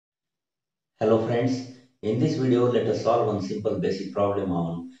Hello friends, in this video let us solve one simple basic problem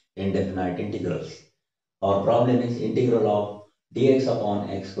on indefinite integrals. Our problem is integral of dx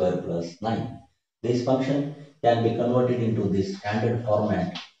upon x square plus 9. This function can be converted into this standard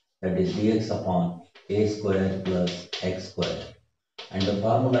format, that is dx upon a square plus x square, and the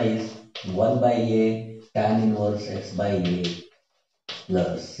formula is 1 by a tan inverse x by a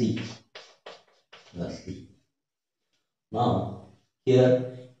plus c plus c. Now here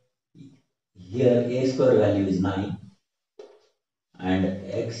a square value is 9 and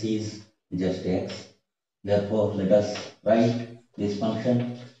x is just x. Therefore, let us write this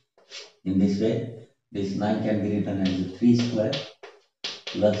function in this way. This 9 can be written as 3 square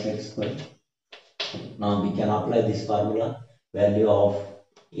plus x square. Now we can apply this formula. Value of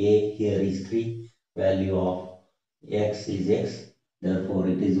a here is 3. Value of x is x. Therefore,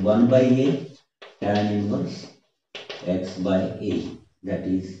 it is 1 by a tan inverse x by a. That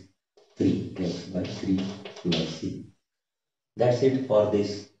is 3. X by 3 plus c. That's it for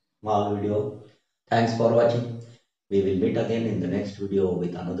this small video. Thanks for watching. We will meet again in the next video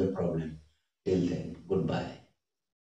with another problem. Till then, goodbye.